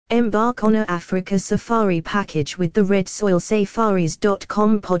Embark on a Africa Safari package with the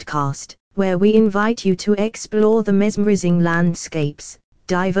RedSoilSafaris.com podcast, where we invite you to explore the mesmerizing landscapes,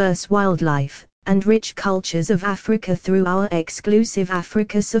 diverse wildlife, and rich cultures of Africa through our exclusive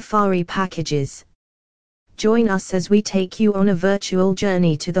Africa Safari packages. Join us as we take you on a virtual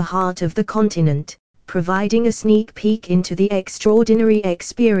journey to the heart of the continent, providing a sneak peek into the extraordinary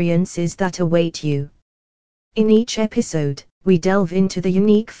experiences that await you. In each episode, we delve into the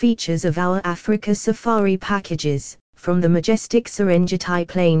unique features of our Africa Safari packages, from the majestic Serengeti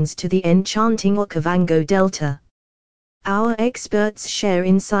Plains to the enchanting Okavango Delta. Our experts share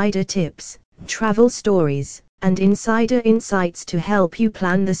insider tips, travel stories, and insider insights to help you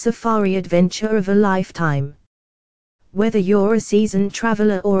plan the safari adventure of a lifetime. Whether you're a seasoned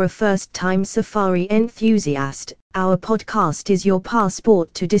traveler or a first-time safari enthusiast, our podcast is your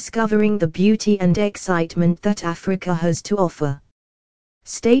passport to discovering the beauty and excitement that Africa has to offer.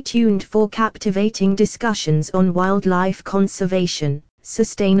 Stay tuned for captivating discussions on wildlife conservation,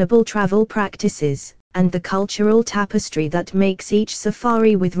 sustainable travel practices, and the cultural tapestry that makes each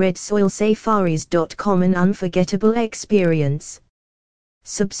safari with RedSoilSafaris.com an unforgettable experience.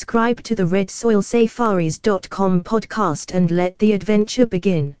 Subscribe to the RedSoilSafaris.com podcast and let the adventure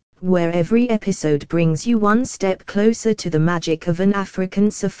begin, where every episode brings you one step closer to the magic of an African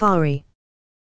safari.